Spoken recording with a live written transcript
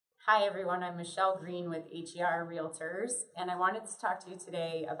Hi everyone, I'm Michelle Green with HER Realtors, and I wanted to talk to you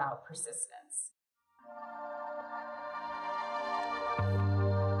today about persistence.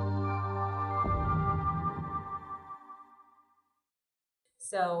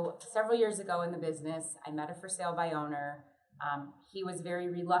 So several years ago in the business, I met a for sale by owner. He was very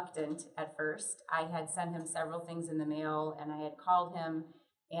reluctant at first. I had sent him several things in the mail and I had called him,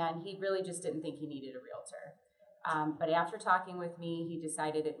 and he really just didn't think he needed a realtor. But after talking with me, he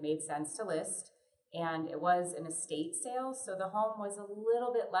decided it made sense to list, and it was an estate sale, so the home was a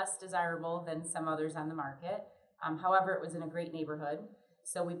little bit less desirable than some others on the market. However, it was in a great neighborhood,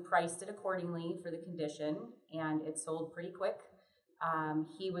 so we priced it accordingly for the condition, and it sold pretty quick.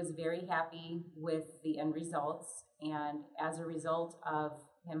 He was very happy with the end results, and as a result of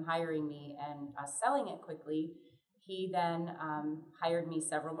him hiring me and us selling it quickly, he then hired me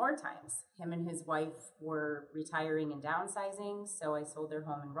several more times. Him and his wife were retiring and downsizing, so I sold their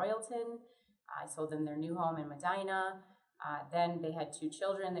home in Royalton. I sold them their new home in Medina. Then they had 2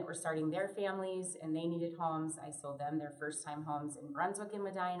 children that were starting their families and they needed homes. I sold them their first time homes in Brunswick and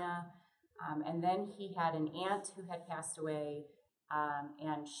Medina. And then he had an aunt who had passed away,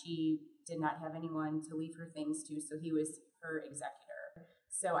 and she did not have anyone to leave her things to, so he was her executor.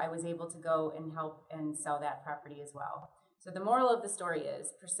 So I was able to go and help and sell that property as well. So the moral of the story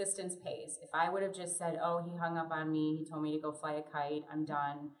is persistence pays. If I would have just said, oh, he hung up on me, he told me to go fly a kite, I'm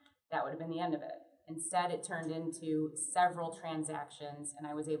done, that would have been the end of it. Instead, it turned into several transactions, and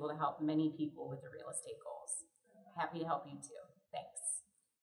I was able to help many people with their real estate goals. Happy to help you too. Thanks.